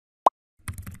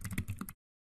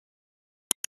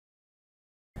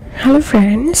Hello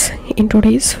friends, in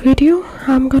today's video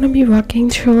I'm gonna be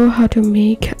walking through how to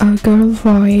make a girl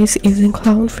voice using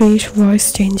clownfish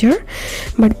voice changer.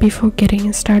 But before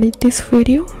getting started this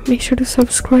video, make sure to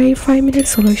subscribe 5-minute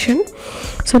solution.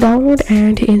 So download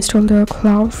and install the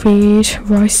clownfish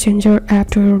voice changer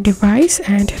app to your device,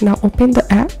 and now open the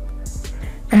app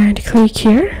and click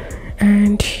here,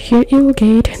 and here you will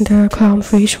get the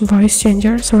clownfish voice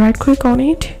changer. So right click on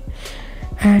it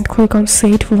and click on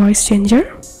set voice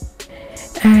changer.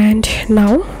 And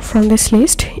now from this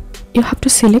list you have to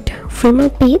select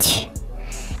female page.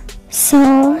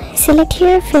 So select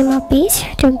here female page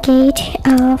to get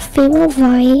a female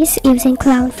voice using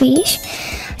clownfish.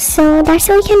 So that's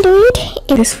how you can do it.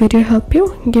 If this video helped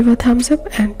you, give a thumbs up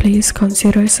and please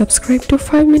consider subscribe to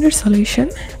 5-minute solution.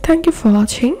 Thank you for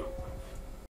watching.